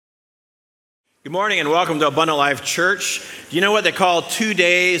Good morning and welcome to Abundant Life Church. Do you know what they call 2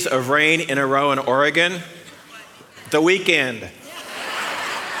 days of rain in a row in Oregon? The weekend.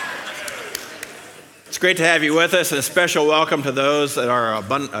 It's great to have you with us, and a special welcome to those at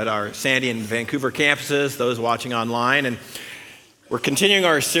our Sandy and Vancouver campuses, those watching online. And we're continuing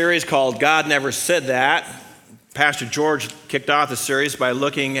our series called God Never Said That. Pastor George kicked off the series by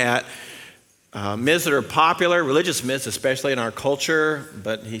looking at myths that are popular, religious myths, especially in our culture,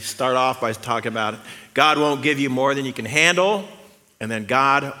 but he started off by talking about God won't give you more than you can handle, and then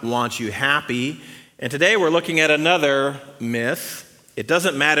God wants you happy. And today we're looking at another myth. It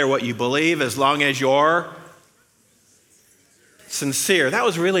doesn't matter what you believe as long as you're sincere. That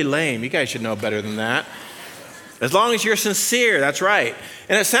was really lame. You guys should know better than that. As long as you're sincere, that's right.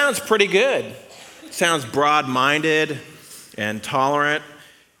 And it sounds pretty good. It sounds broad-minded and tolerant.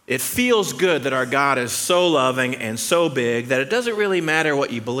 It feels good that our God is so loving and so big that it doesn't really matter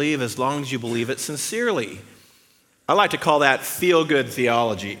what you believe as long as you believe it sincerely. I like to call that feel-good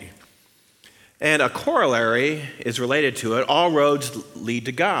theology. And a corollary is related to it. All roads lead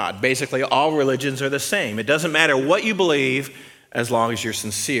to God. Basically, all religions are the same. It doesn't matter what you believe as long as you're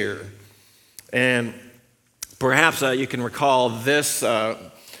sincere. And perhaps you can recall this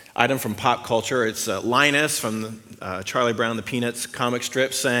item from pop culture. It's Linus from Charlie Brown the Peanuts comic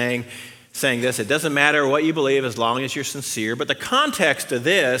strip saying this: it doesn't matter what you believe as long as you're sincere. But the context of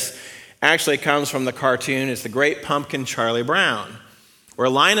this actually comes from the cartoon. It's The Great Pumpkin, Charlie Brown, where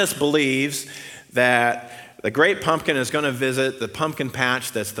Linus believes that the Great Pumpkin is going to visit the pumpkin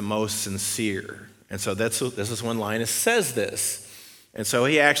patch that's the most sincere. And so this is when Linus says this. And so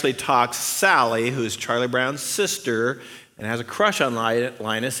he actually talks Sally, who's Charlie Brown's sister, and has a crush on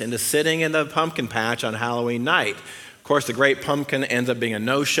Linus, into sitting in the pumpkin patch on Halloween night. Of course, the Great Pumpkin ends up being a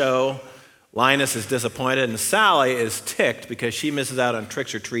no-show. Linus is disappointed, and Sally is ticked because she misses out on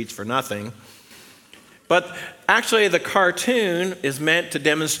tricks or treats for nothing. But actually, the cartoon is meant to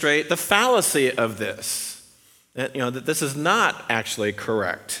demonstrate the fallacy of this, that this is not actually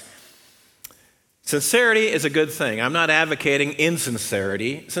correct. Sincerity is a good thing. I'm not advocating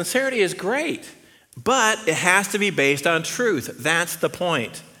insincerity. Sincerity is great. But it has to be based on truth. That's the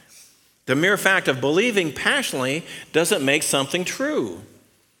point. The mere fact of believing passionately doesn't make something true.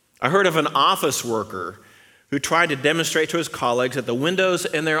 I heard of an office worker who tried to demonstrate to his colleagues that the windows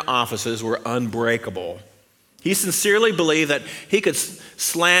in their offices were unbreakable. He sincerely believed that he could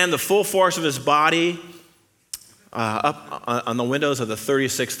slam the full force of his body up on the windows of the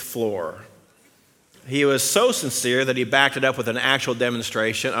 36th floor. He was so sincere that he backed it up with an actual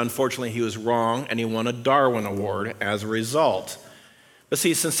demonstration. Unfortunately, he was wrong, and he won a Darwin Award as a result. But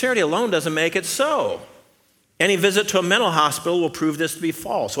see, sincerity alone doesn't make it so. Any visit to a mental hospital will prove this to be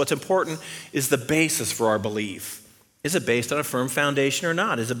false. What's important is the basis for our belief. Is it based on a firm foundation or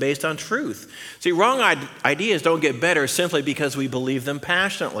not? Is it based on truth? See, wrong ideas don't get better simply because we believe them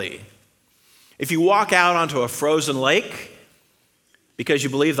passionately. If you walk out onto a frozen lake because you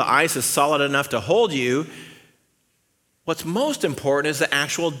believe the ice is solid enough to hold you, what's most important is the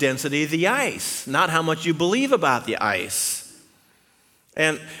actual density of the ice, not how much you believe about the ice.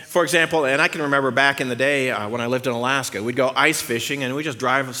 And for example, and I can remember back in the day when I lived in Alaska, we'd go ice fishing and we'd just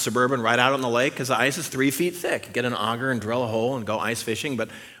drive Suburban right out on the lake because the ice is 3 feet thick. Get an auger and drill a hole and go ice fishing. But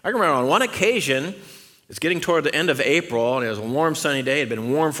I remember on one occasion, it's getting toward the end of April, and it was a warm sunny day. It had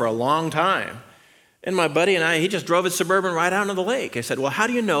been warm for a long time. And my buddy and I, he just drove his Suburban right out into the lake. I said, well, how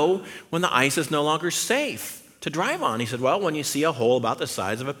do you know when the ice is no longer safe to drive on? He said, well, when you see a hole about the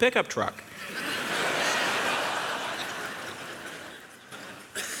size of a pickup truck.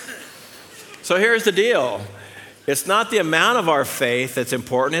 So here's the deal. It's not the amount of our faith that's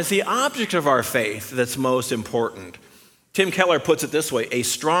important, it's the object of our faith that's most important. Tim Keller puts it this way: a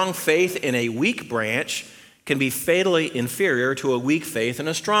strong faith in a weak branch can be fatally inferior to a weak faith in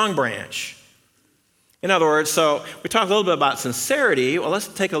a strong branch. In other words, so we talked a little bit about sincerity. Well, let's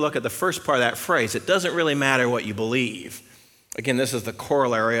take a look at the first part of that phrase. It doesn't really matter what you believe. Again, this is the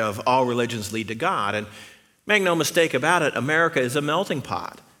corollary of all religions lead to God. And make no mistake about it, America is a melting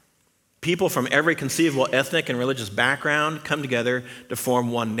pot. People from every conceivable ethnic and religious background come together to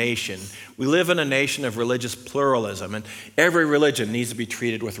form one nation. We live in a nation of religious pluralism, and every religion needs to be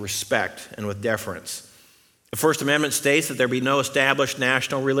treated with respect and with deference. The First Amendment states that there be no established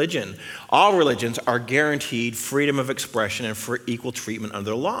national religion. All religions are guaranteed freedom of expression and for equal treatment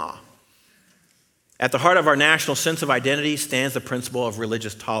under the law. At the heart of our national sense of identity stands the principle of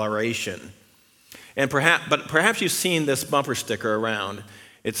religious toleration. But perhaps you've seen this bumper sticker around.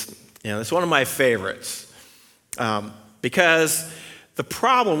 It's one of my favorites because the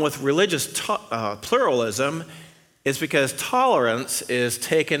problem with religious pluralism is because tolerance is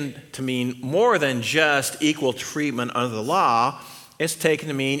taken to mean more than just equal treatment under the law. It's taken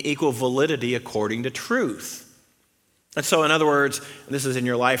to mean equal validity according to truth. And so, in other words, and this is in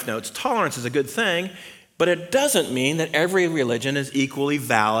your life notes, tolerance is a good thing, but it doesn't mean that every religion is equally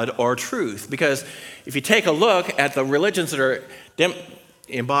valid or truth. Because if you take a look at the religions that are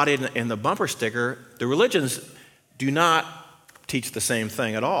embodied in the bumper sticker, the religions do not teach the same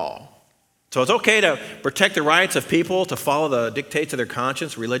thing at all. So it's okay to protect the rights of people to follow the dictates of their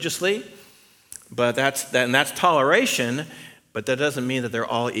conscience religiously, but that's toleration, but that doesn't mean that they're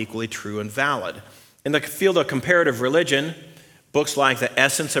all equally true and valid. In the field of comparative religion, books like The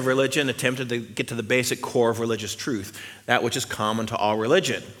Essence of Religion attempted to get to the basic core of religious truth, that which is common to all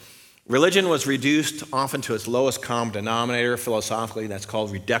religion. Religion was reduced often to its lowest common denominator. Philosophically, that's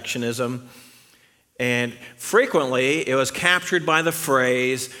called reductionism. And frequently, it was captured by the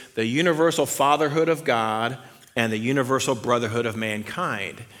phrase, the universal fatherhood of God and the universal brotherhood of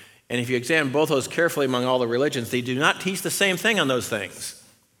mankind. And if you examine both those carefully among all the religions, they do not teach the same thing on those things.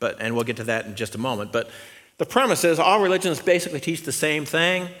 And we'll get to that in just a moment. But the premise is all religions basically teach the same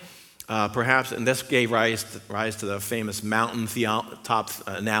thing. Perhaps, and this gave rise to the famous mountain top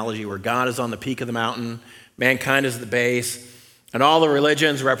analogy where God is on the peak of the mountain, mankind is at the base, and all the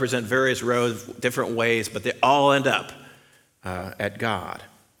religions represent various roads, different ways, but they all end up at God.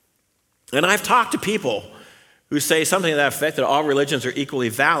 And I've talked to people who say something to that effect, that all religions are equally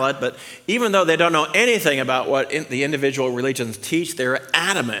valid, but even though they don't know anything about what the individual religions teach, they're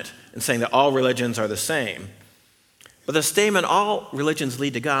adamant in saying that all religions are the same. But the statement, all religions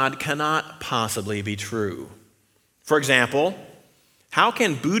lead to God, cannot possibly be true. For example, how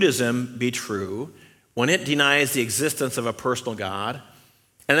can Buddhism be true when it denies the existence of a personal God,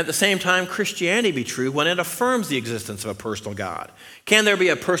 and at the same time Christianity be true when it affirms the existence of a personal God? Can there be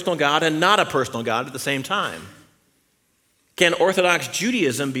a personal God and not a personal God at the same time? Can Orthodox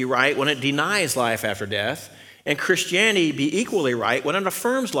Judaism be right when it denies life after death, and Christianity be equally right when it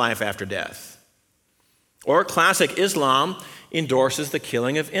affirms life after death? Or classic Islam endorses the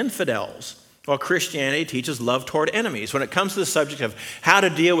killing of infidels, while Christianity teaches love toward enemies. When it comes to the subject of how to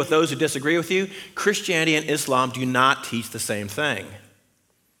deal with those who disagree with you, Christianity and Islam do not teach the same thing.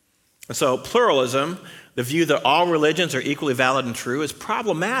 And so pluralism, the view that all religions are equally valid and true, is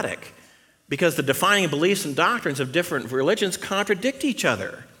problematic because the defining beliefs and doctrines of different religions contradict each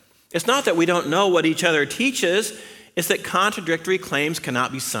other. It's not that we don't know what each other teaches, it's that contradictory claims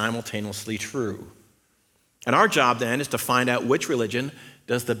cannot be simultaneously true. And our job then is to find out which religion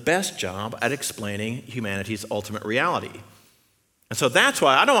does the best job at explaining humanity's ultimate reality. And so that's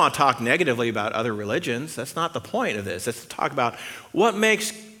why I don't want to talk negatively about other religions. That's not the point of this. It's to talk about what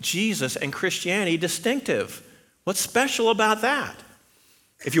makes Jesus and Christianity distinctive. What's special about that?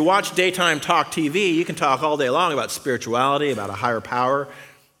 If you watch daytime talk TV, you can talk all day long about spirituality, about a higher power,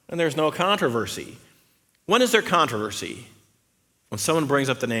 and there's no controversy. When is there controversy? When someone brings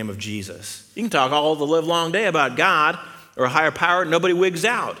up the name of Jesus. You can talk all the livelong day about God or a higher power, nobody wigs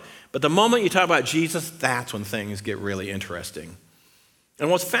out. But the moment you talk about Jesus, that's when things get really interesting. And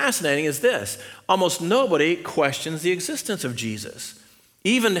what's fascinating is this: almost nobody questions the existence of Jesus.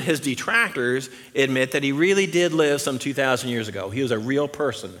 Even his detractors admit that he really did live some 2,000 years ago. He was a real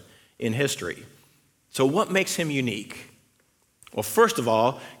person in history. So what makes him unique? Well, first of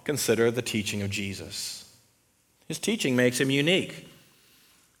all, consider the teaching of Jesus. His teaching makes him unique.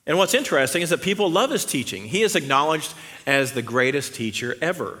 And what's interesting is that people love his teaching. He is acknowledged as the greatest teacher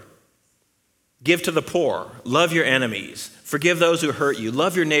ever. Give to the poor, love your enemies, forgive those who hurt you,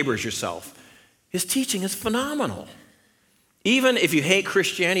 love your neighbors yourself. His teaching is phenomenal. Even if you hate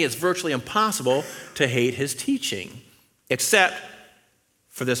Christianity, it's virtually impossible to hate his teaching, except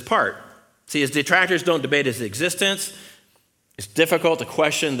for this part. See, his detractors don't debate his existence. It's difficult to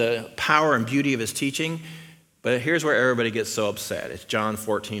question the power and beauty of his teaching. But here's where everybody gets so upset. It's John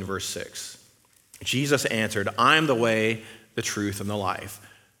 14, verse 6. Jesus answered, "I am the way, the truth, and the life.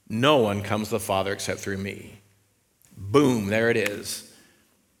 No one comes to the Father except through me." Boom, there it is.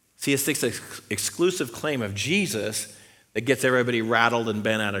 See, it's this exclusive claim of Jesus that gets everybody rattled and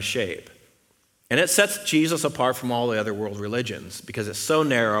bent out of shape. And it sets Jesus apart from all the other world religions because it's so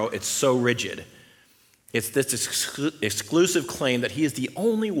narrow, it's so rigid. It's this exclusive claim that he is the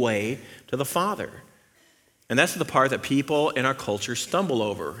only way to the Father. And that's the part that people in our culture stumble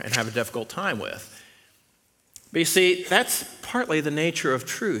over and have a difficult time with. But you see, that's partly the nature of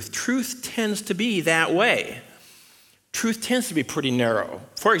truth. Truth tends to be that way. Truth tends to be pretty narrow.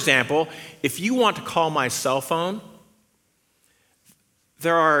 For example, if you want to call my cell phone,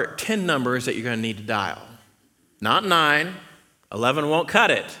 there are 10 numbers that you're going to need to dial. Not 9. 11 won't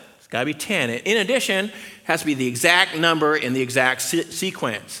cut it. It's got to be 10. And in addition, it has to be the exact number in the exact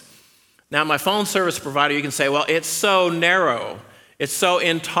sequence. Now, my phone service provider, you can say, well, it's so narrow. It's so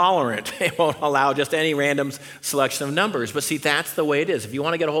intolerant. It won't allow just any random selection of numbers. But see, that's the way it is. If you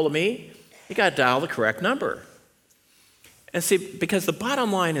want to get a hold of me, you got to dial the correct number. And see, because the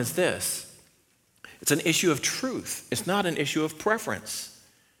bottom line is this. It's an issue of truth. It's not an issue of preference.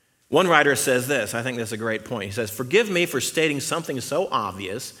 One writer says this. I think that's a great point. He says, forgive me for stating something so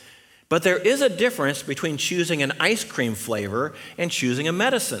obvious, but there is a difference between choosing an ice cream flavor and choosing a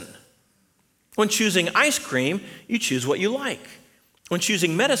medicine. When choosing ice cream, you choose what you like. When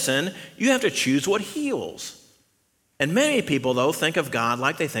choosing medicine, you have to choose what heals. And many people, though, think of God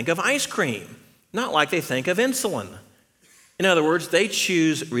like they think of ice cream, not like they think of insulin. In other words, they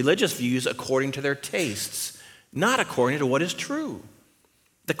choose religious views according to their tastes, not according to what is true.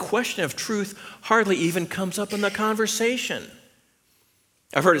 The question of truth hardly even comes up in the conversation.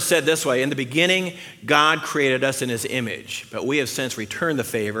 I've heard it said this way, in the beginning, God created us in his image, but we have since returned the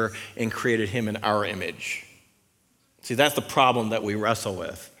favor and created him in our image. See, that's the problem that we wrestle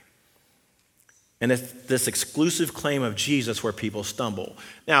with. And it's this exclusive claim of Jesus where people stumble.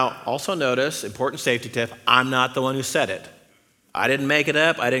 Now, also notice, important safety tip, I'm not the one who said it. I didn't make it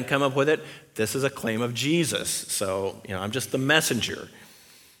up. I didn't come up with it. This is a claim of Jesus. So, I'm just the messenger.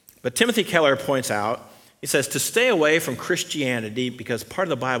 But Timothy Keller points out, he says, to stay away from Christianity because part of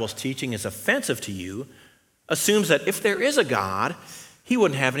the Bible's teaching is offensive to you assumes that if there is a God, he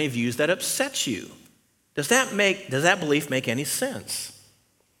wouldn't have any views that upset you. Does that belief make any sense?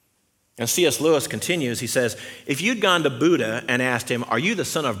 And C.S. Lewis continues, he says, if you'd gone to Buddha and asked him, are you the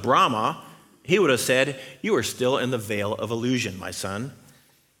son of Brahma? He would have said, you are still in the veil of illusion, my son.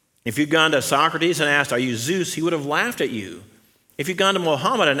 If you'd gone to Socrates and asked, are you Zeus? He would have laughed at you. If you'd gone to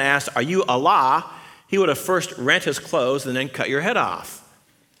Muhammad and asked, are you Allah? He would have first rent his clothes and then cut your head off.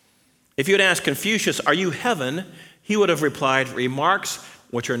 If you had asked Confucius, are you heaven? He would have replied, remarks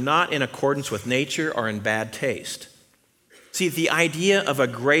which are not in accordance with nature or in bad taste. See, the idea of a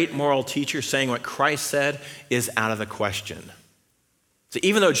great moral teacher saying what Christ said is out of the question. So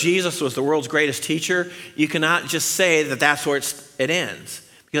even though Jesus was the world's greatest teacher, you cannot just say that that's where it ends.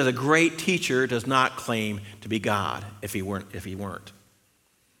 Because a great teacher does not claim to be God if he weren't.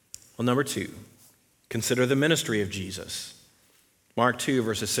 Well, number 2, consider the ministry of Jesus. Mark 2,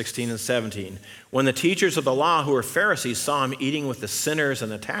 verses 16 and 17. When the teachers of the law who were Pharisees saw him eating with the sinners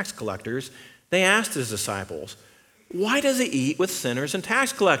and the tax collectors, they asked his disciples, why does he eat with sinners and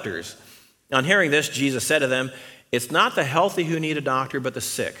tax collectors? On hearing this, Jesus said to them, it's not the healthy who need a doctor, but the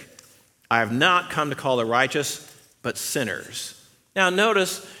sick. I have not come to call the righteous, but sinners. Now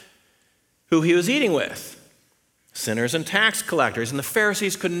notice who he was eating with. Sinners and tax collectors. And the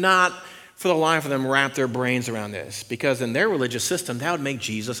Pharisees could not, for the life of them, wrap their brains around this, because in their religious system, that would make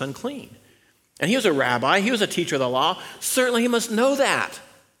Jesus unclean. And he was a rabbi. He was a teacher of the law. Certainly he must know that.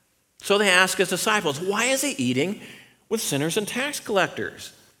 So they asked his disciples, why is he eating with sinners and tax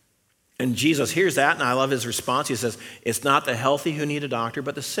collectors? And Jesus hears that, and I love his response. He says, it's not the healthy who need a doctor,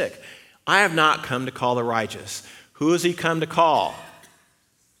 but the sick. I have not come to call the righteous. Who has he come to call?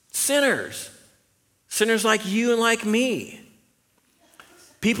 Sinners. Sinners like you and like me.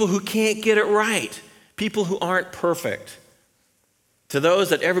 People who can't get it right. People who aren't perfect. To those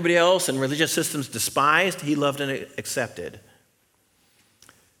that everybody else in religious systems despised, he loved and accepted.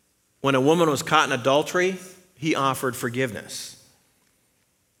 When a woman was caught in adultery, he offered forgiveness.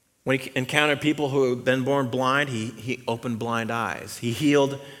 When he encountered people who had been born blind, he opened blind eyes. He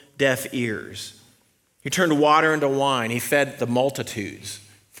healed deaf ears. He turned water into wine. He fed the multitudes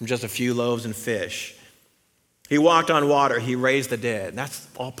from just a few loaves and fish. He walked on water. He raised the dead. That's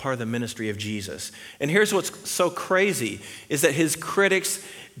all part of the ministry of Jesus. And here's what's so crazy, is that his critics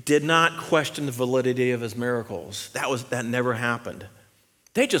did not question the validity of his miracles. That never happened.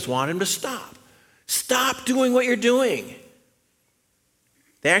 They just wanted him to stop. Stop doing what you're doing.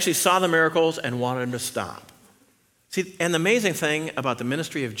 They actually saw the miracles and wanted him to stop. See, and the amazing thing about the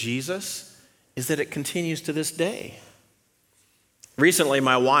ministry of Jesus is that it continues to this day. Recently,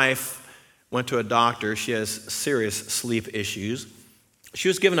 my wife went to a doctor. She has serious sleep issues. She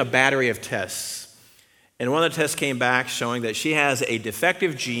was given a battery of tests. And one of the tests came back showing that she has a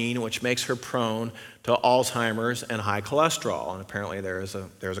defective gene which makes her prone to Alzheimer's and high cholesterol. And apparently there's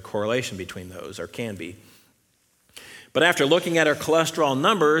a correlation between those, or can be. But after looking at her cholesterol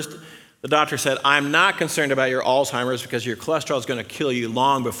numbers, the doctor said, I'm not concerned about your Alzheimer's because your cholesterol is going to kill you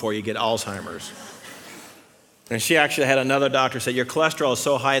long before you get Alzheimer's. And she actually had another doctor say, your cholesterol is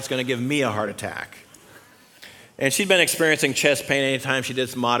so high it's going to give me a heart attack. And she'd been experiencing chest pain anytime she did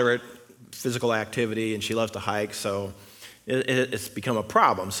some moderate physical activity, and she loves to hike, so it's become a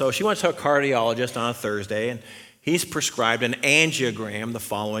problem. So she went to a cardiologist on a Thursday, and he's prescribed an angiogram the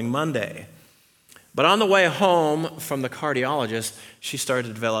following Monday. But on the way home from the cardiologist, she started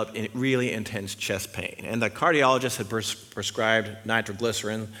to develop really intense chest pain. And the cardiologist had prescribed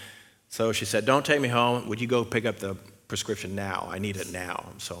nitroglycerin. So she said, "Don't take me home. Would you go pick up the prescription now? I need it now."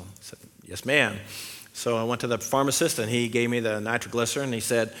 So I said, "Yes, ma'am." So I went to the pharmacist, and he gave me the nitroglycerin. And he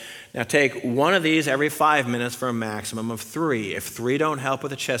said, "Now take one of these every 5 minutes for a maximum of 3. If 3 don't help with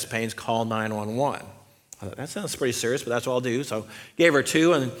the chest pains, call 911. I thought, that sounds pretty serious, but that's what I'll do. So gave her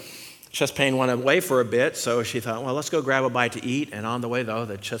 2, and chest pain went away for a bit, so she thought, well, let's go grab a bite to eat. And on the way, though,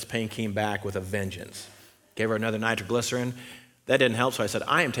 the chest pain came back with a vengeance. Gave her another nitroglycerin. That didn't help, so I said,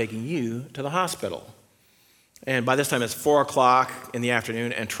 "I am taking you to the hospital." And by this time, it's 4 o'clock in the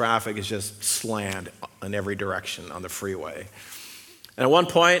afternoon, and traffic is just slammed in every direction on the freeway. And at one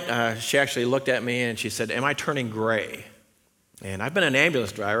point, she actually looked at me, and she said, "Am I turning gray?" And I've been an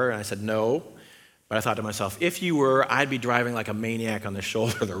ambulance driver, and I said, "No." But I thought to myself, if you were, I'd be driving like a maniac on the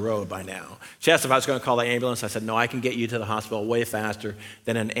shoulder of the road by now. She asked if I was going to call the ambulance. I said, "No, I can get you to the hospital way faster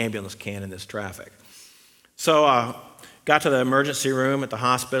than an ambulance can in this traffic." So got to the emergency room at the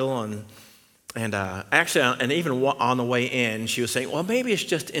hospital, and even on the way in, she was saying, "Well, maybe it's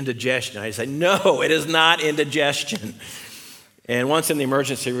just indigestion." I said, "No, it is not indigestion." And once in the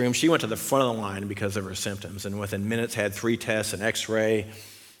emergency room, she went to the front of the line because of her symptoms, and within minutes had 3 tests, an X-ray,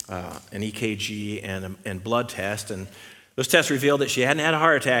 an EKG, and blood test. And those tests revealed that she hadn't had a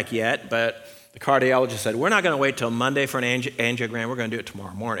heart attack yet, but the cardiologist said, "We're not going to wait till Monday for an angiogram. We're going to do it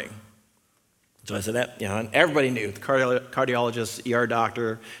tomorrow morning." So I said that, and everybody knew, the cardiologist, ER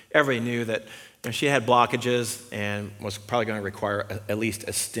doctor, everybody knew that she had blockages and was probably going to require at least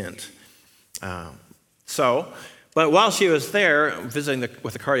a stent. But while she was there visiting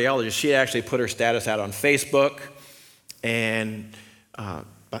with the cardiologist, she actually put her status out on Facebook, and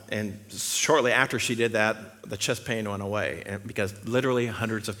shortly after she did that, the chest pain went away, because literally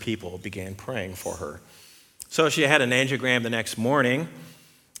hundreds of people began praying for her. So she had an angiogram the next morning,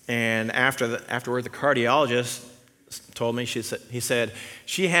 and afterward, the cardiologist told me, he said,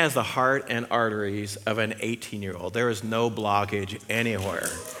 "She has the heart and arteries of an 18-year-old. There is no blockage anywhere."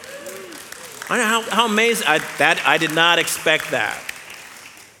 I know how amazing, I did not expect that.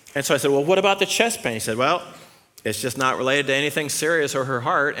 And so I said, "Well, what about the chest pain?" He said, "Well, it's just not related to anything serious or her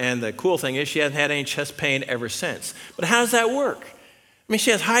heart, and the cool thing is she hasn't had any chest pain ever since." But how does that work? I mean,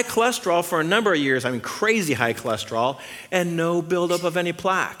 she has high cholesterol for a number of years, crazy high cholesterol, and no buildup of any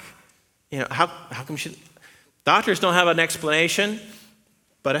plaque. How come doctors don't have an explanation,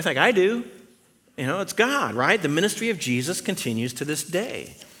 but I think I do. It's God, right? The ministry of Jesus continues to this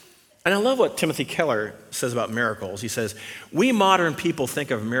day. And I love what Timothy Keller says about miracles. He says, "We modern people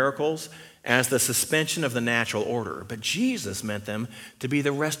think of miracles as the suspension of the natural order, but Jesus meant them to be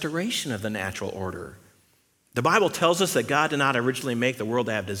the restoration of the natural order. The Bible tells us that God did not originally make the world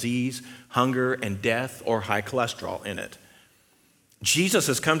to have disease, hunger, and death, or high cholesterol in it. Jesus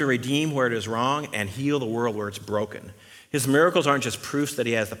has come to redeem where it is wrong and heal the world where it's broken. His miracles aren't just proofs that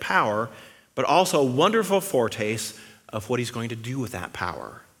he has the power, but also wonderful foretastes of what he's going to do with that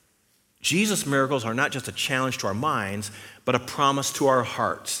power. Jesus' miracles are not just a challenge to our minds, but a promise to our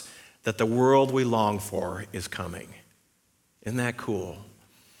hearts that the world we long for is coming." Isn't that cool?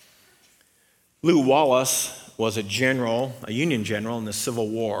 Lew Wallace was a Union general in the Civil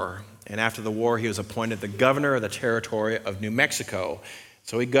War. And after the war, he was appointed the governor of the territory of New Mexico.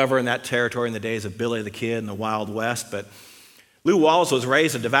 So he governed that territory in the days of Billy the Kid and the Wild West. But Lew Wallace was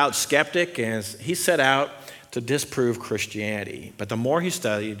raised a devout skeptic, and he set out to disprove Christianity. But the more he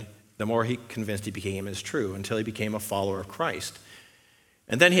studied, the more he convinced he became as true, until he became a follower of Christ.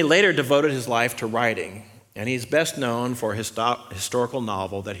 And then he later devoted his life to writing. And he's best known for his historical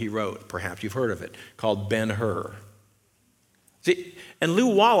novel that he wrote, perhaps you've heard of it, called Ben-Hur. See, and Lew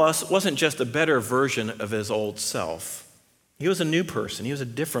Wallace wasn't just a better version of his old self. He was a new person. He was a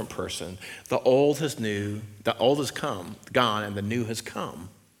different person. The old has gone, and the new has come.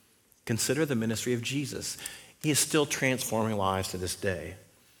 Consider the ministry of Jesus. He is still transforming lives to this day.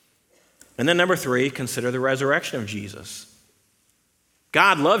 And then number 3, consider the resurrection of Jesus.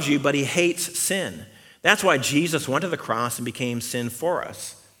 God loves you, but he hates sin. That's why Jesus went to the cross and became sin for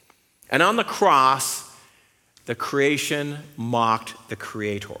us. And on the cross, the creation mocked the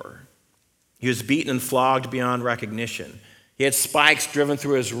Creator. He was beaten and flogged beyond recognition. He had spikes driven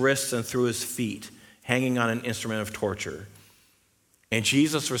through his wrists and through his feet, hanging on an instrument of torture. And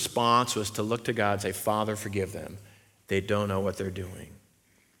Jesus' response was to look to God and say, "Father, forgive them. They don't know what they're doing."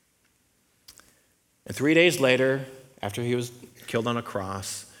 And 3 days later, after he was killed on a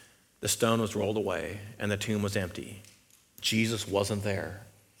cross, the stone was rolled away and the tomb was empty. Jesus wasn't there.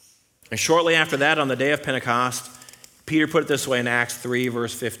 And shortly after that, on the day of Pentecost, Peter put it this way in Acts 3,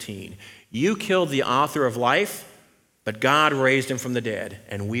 verse 15. You killed the author of life, but God raised him from the dead,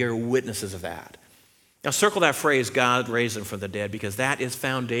 and we are witnesses of that. Now circle that phrase, God raised him from the dead, because that is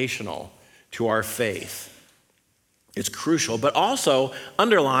foundational to our faith. It's crucial, but also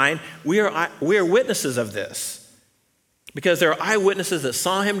underline, we are witnesses of this. Because there are eyewitnesses that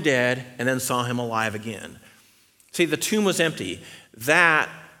saw him dead and then saw him alive again. See, the tomb was empty. That,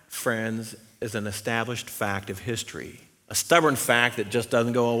 friends, is an established fact of history, a stubborn fact that just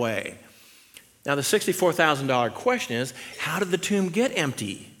doesn't go away. Now, the $64,000 question is, how did the tomb get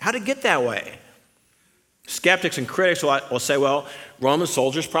empty? How did it get that way? Skeptics and critics will say, well, Roman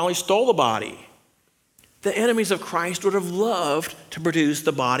soldiers probably stole the body. The enemies of Christ would have loved to produce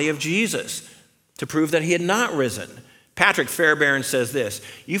the body of Jesus to prove that he had not risen. Patrick Fairbairn says this,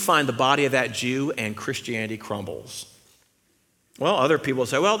 you find the body of that Jew and Christianity crumbles. Well, other people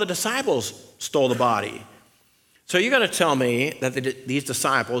say, well, the disciples stole the body. So you're going to tell me that these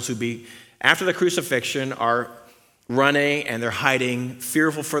disciples who be after the crucifixion are running and they're hiding,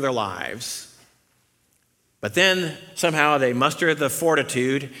 fearful for their lives. But then somehow they muster the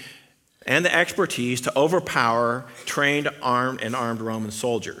fortitude and the expertise to overpower trained armed Roman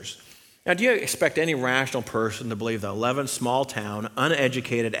soldiers. Now, do you expect any rational person to believe that 11 small-town,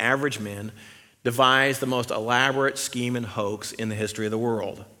 uneducated, average men devised the most elaborate scheme and hoax in the history of the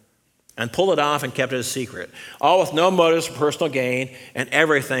world and pulled it off and kept it a secret, all with no motives for personal gain and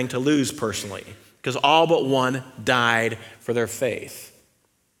everything to lose personally, because all but one died for their faith?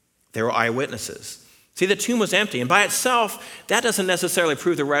 They were eyewitnesses. See, the tomb was empty, and by itself, that doesn't necessarily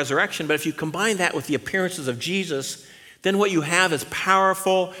prove the resurrection, but if you combine that with the appearances of Jesus, then what you have is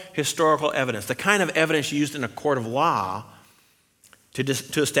powerful historical evidence, the kind of evidence used in a court of law to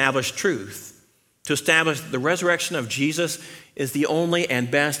establish truth, to establish the resurrection of Jesus is the only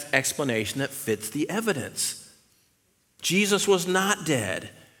and best explanation that fits the evidence. Jesus was not dead.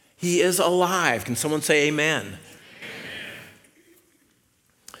 He is alive. Can someone say amen? Amen.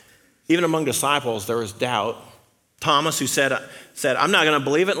 Even among disciples, there was doubt. Thomas, who said I'm not going to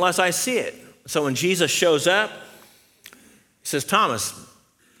believe it unless I see it. So when Jesus shows up, he says, Thomas,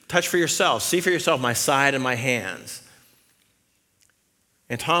 touch for yourself. See for yourself my side and my hands.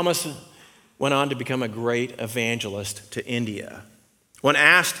 And Thomas went on to become a great evangelist to India. When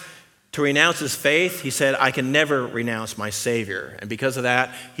asked to renounce his faith, he said, I can never renounce my Savior. And because of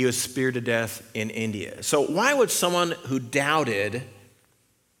that, he was speared to death in India. So why would someone who doubted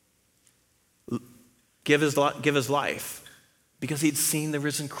give his life? Because he'd seen the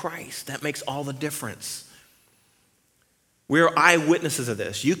risen Christ. That makes all the difference. We are eyewitnesses of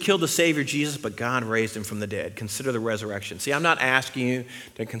this. You killed the Savior Jesus, but God raised him from the dead. Consider the resurrection. See, I'm not asking you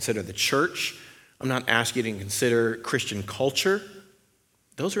to consider the church. I'm not asking you to consider Christian culture.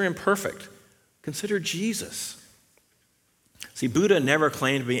 Those are imperfect. Consider Jesus. See, Buddha never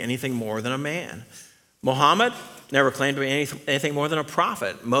claimed to be anything more than a man. Muhammad never claimed to be anything more than a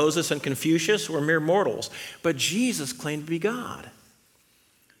prophet. Moses and Confucius were mere mortals. But Jesus claimed to be God.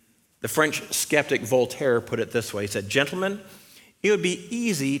 The French skeptic Voltaire put it this way. He said, gentlemen, it would be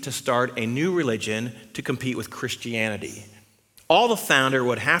easy to start a new religion to compete with Christianity. All the founder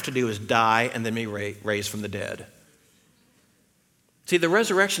would have to do is die and then be raised from the dead. See, the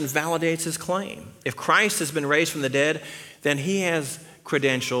resurrection validates his claim. If Christ has been raised from the dead, then he has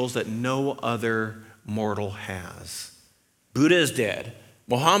credentials that no other mortal has. Buddha is dead.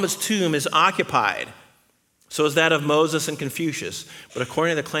 Muhammad's tomb is occupied. So is that of Moses and Confucius. But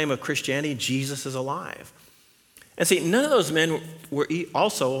according to the claim of Christianity, Jesus is alive. And see, none of those men were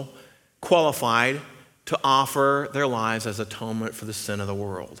also qualified to offer their lives as atonement for the sin of the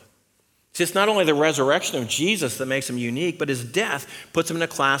world. See, it's not only the resurrection of Jesus that makes him unique, but his death puts him in a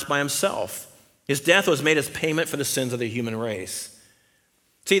class by himself. His death was made as payment for the sins of the human race.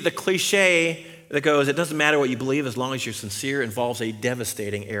 See, the cliche that goes, it doesn't matter what you believe as long as you're sincere, involves a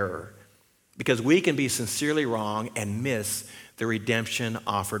devastating error. Because we can be sincerely wrong and miss the redemption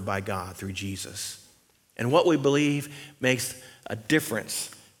offered by God through Jesus. And what we believe makes a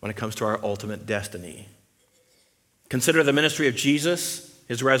difference when it comes to our ultimate destiny. Consider the ministry of Jesus,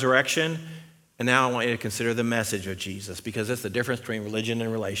 his resurrection, and now I want you to consider the message of Jesus, because it's the difference between religion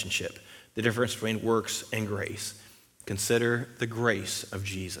and relationship, the difference between works and grace. Consider the grace of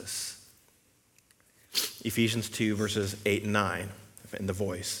Jesus. Ephesians 2, verses 8 and 9, in the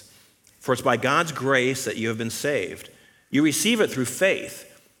voice. For it's by God's grace that you have been saved. You receive it through faith.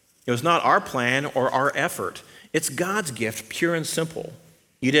 It was not our plan or our effort. It's God's gift, pure and simple.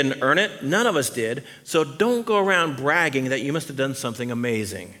 You didn't earn it. None of us did. So don't go around bragging that you must have done something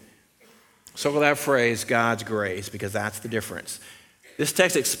amazing. Circle that phrase, God's grace, because that's the difference. This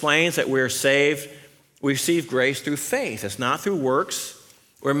text explains that we're saved, we receive grace through faith. It's not through works.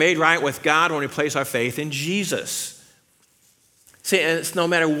 We're made right with God when we place our faith in Jesus. See, and it's no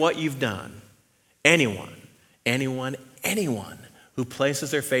matter what you've done. Anyone who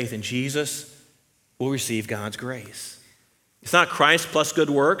places their faith in Jesus will receive God's grace. It's not Christ plus good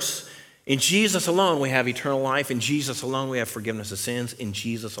works. In Jesus alone, we have eternal life. In Jesus alone, we have forgiveness of sins. In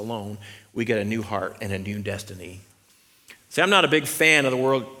Jesus alone, we get a new heart and a new destiny. See, I'm not a big fan of the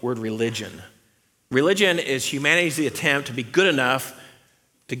word religion. Religion is humanity's attempt to be good enough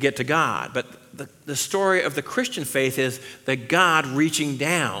to get to God. But the story of the Christian faith is that God reaching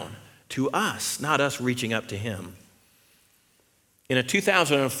down to us, not us reaching up to him. In a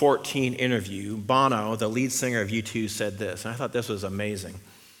 2014 interview, Bono, the lead singer of U2, said this, and I thought this was amazing.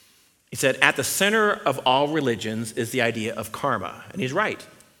 He said, "At the center of all religions is the idea of karma." And he's right.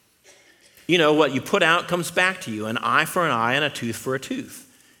 You know, what you put out comes back to you, an eye for an eye and a tooth for a tooth.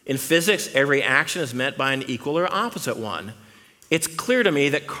 In physics, every action is met by an equal or opposite one. It's clear to me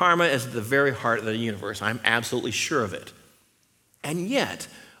that karma is at the very heart of the universe. I'm absolutely sure of it. And yet,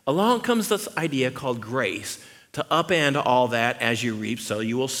 along comes this idea called grace to upend all that as you reap, so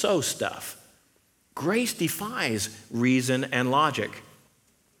you will sow stuff. Grace defies reason and logic.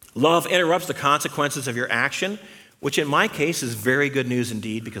 Love interrupts the consequences of your action, which in my case is very good news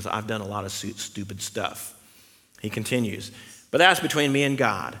indeed because I've done a lot of stupid stuff. He continues, but that's between me and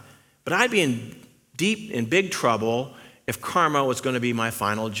God. But I'd be in big trouble if karma was going to be my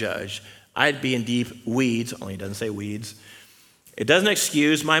final judge. I'd be in deep weeds, only it doesn't say weeds. It doesn't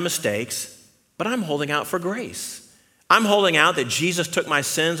excuse my mistakes, but I'm holding out for grace. I'm holding out that Jesus took my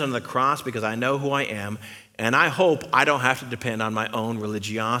sins on the cross because I know who I am, and I hope I don't have to depend on my own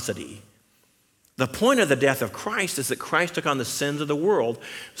religiosity. The point of the death of Christ is that Christ took on the sins of the world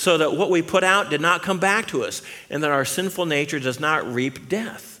so that what we put out did not come back to us and that our sinful nature does not reap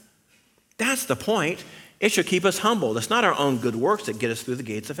death. That's the point. It should keep us humbled. It's not our own good works that get us through the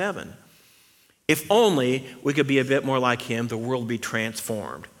gates of heaven. If only we could be a bit more like him, the world would be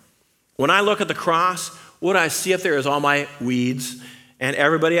transformed. When I look at the cross, what I see up there is all my weeds and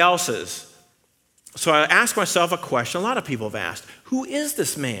everybody else's. So I ask myself a question a lot of people have asked. Who is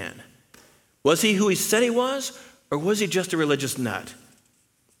this man? Was he who he said he was, or was he just a religious nut?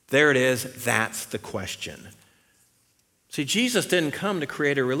 There it is. That's the question. See, Jesus didn't come to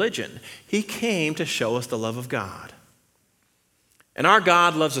create a religion. He came to show us the love of God. And our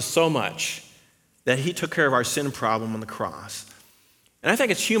God loves us so much that he took care of our sin problem on the cross. And I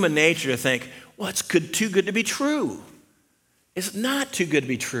think it's human nature to think, well, it's too good to be true. It's not too good to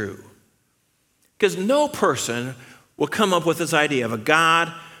be true. Because no person will come up with this idea of a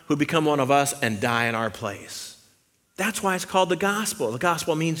God who become one of us and die in our place. That's why it's called the gospel. The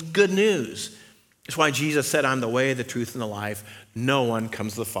gospel means good news. It's why Jesus said, I'm the way, the truth, and the life. No one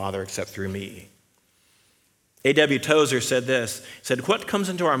comes to the Father except through me. A.W. Tozer said this. He said, what comes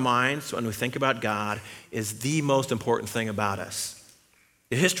into our minds when we think about God is the most important thing about us.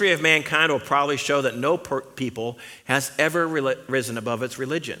 The history of mankind will probably show that no people has ever risen above its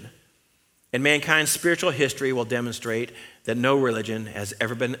religion. And mankind's spiritual history will demonstrate that no religion has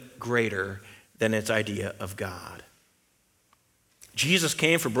ever been greater than its idea of God. Jesus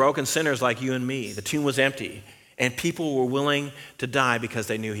came for broken sinners like you and me. The tomb was empty, and people were willing to die because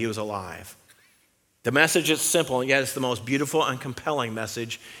they knew he was alive. The message is simple, and yet it's the most beautiful and compelling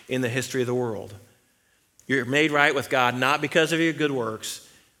message in the history of the world. You're made right with God not because of your good works,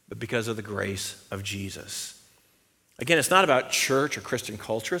 but because of the grace of Jesus. Again, it's not about church or Christian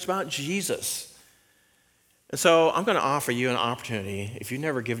culture. It's about Jesus. And so I'm going to offer you an opportunity. If you've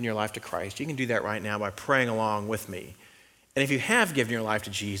never given your life to Christ, you can do that right now by praying along with me. And if you have given your life to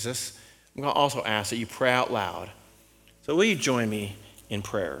Jesus, I'm going to also ask that you pray out loud. So will you join me in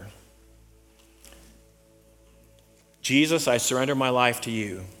prayer? Jesus, I surrender my life to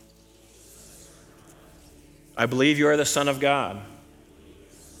you. I believe you are the Son of God.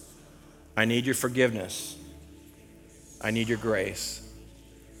 I need your forgiveness. I need your grace.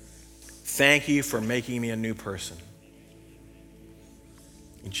 Thank you for making me a new person.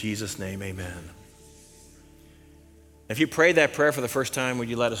 In Jesus' name, amen. If you prayed that prayer for the first time, would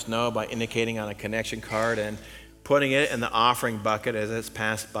you let us know by indicating on a connection card and putting it in the offering bucket as it's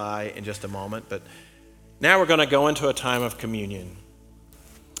passed by in just a moment. But now we're going to go into a time of communion.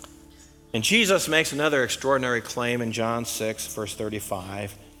 And Jesus makes another extraordinary claim in John 6, verse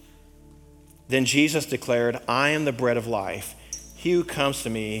 35. Then Jesus declared, I am the bread of life. He who comes to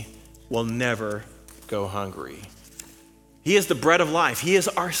me will never go hungry. He is the bread of life. He is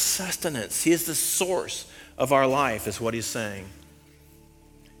our sustenance. He is the source of our life, is what he's saying.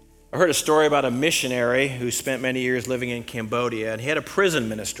 I heard a story about a missionary who spent many years living in Cambodia, and he had a prison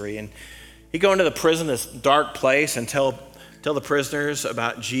ministry. And he'd go into the prison, this dark place, and tell the prisoners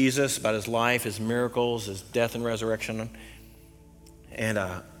about Jesus, about his life, his miracles, his death and resurrection, and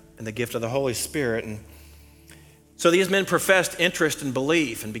the gift of the Holy Spirit. And so these men professed interest and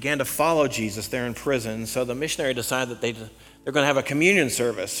belief and began to follow Jesus there in prison. So the missionary decided that they're going to have a communion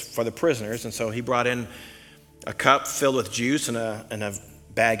service for the prisoners. And so he brought in a cup filled with juice and a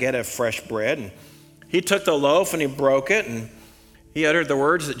baguette of fresh bread. And he took the loaf and he broke it, and he uttered the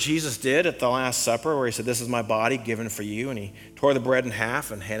words that Jesus did at the Last Supper, where he said, "This is my body given for you." And he tore the bread in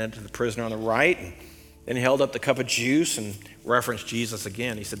half and handed it to the prisoner on the right. And then he held up the cup of juice and referenced Jesus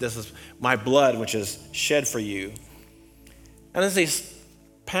again. He said, "This is my blood, which is shed for you." And as he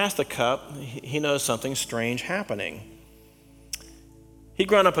passed the cup, he noticed something strange happening. He'd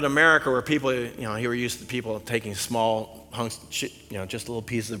grown up in America where people, he were used to people taking small hunks, just little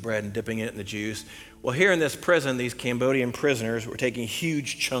pieces of bread and dipping it in the juice. Well, here in this prison, these Cambodian prisoners were taking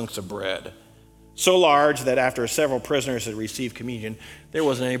huge chunks of bread, so large that after several prisoners had received communion, there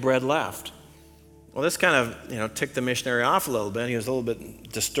wasn't any bread left. Well, this kind of, ticked the missionary off a little bit. He was a little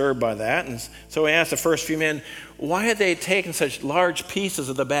bit disturbed by that. And so he asked the first few men, why had they taken such large pieces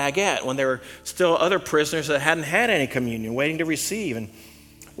of the baguette when there were still other prisoners that hadn't had any communion, waiting to receive? And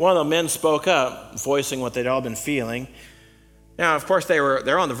one of the men spoke up, voicing what they'd all been feeling. Now, of course,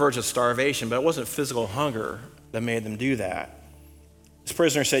 they're on the verge of starvation, but it wasn't physical hunger that made them do that. This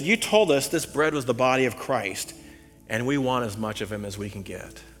prisoner said, "You told us this bread was the body of Christ, and we want as much of him as we can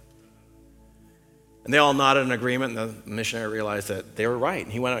get." And they all nodded in agreement, and the missionary realized that they were right.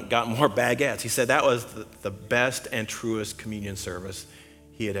 And he went out and got more baguettes. He said that was the best and truest communion service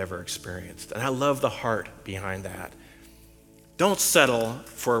he had ever experienced. And I love the heart behind that. Don't settle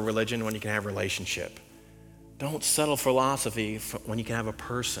for a religion when you can have a relationship. Don't settle for philosophy when you can have a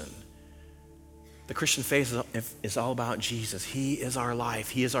person. The Christian faith is all about Jesus. He is our life.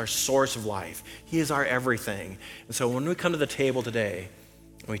 He is our source of life. He is our everything. And so when we come to the table today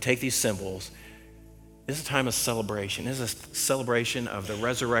and we take these symbols, this is a time of celebration. This is a celebration of the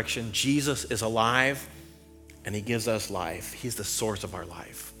resurrection. Jesus is alive, and he gives us life. He's the source of our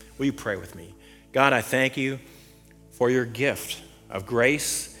life. Will you pray with me? God, I thank you for your gift of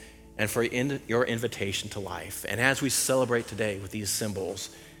grace and for your invitation to life. And as we celebrate today with these symbols,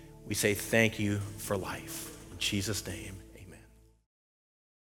 we say thank you for life. In Jesus' name.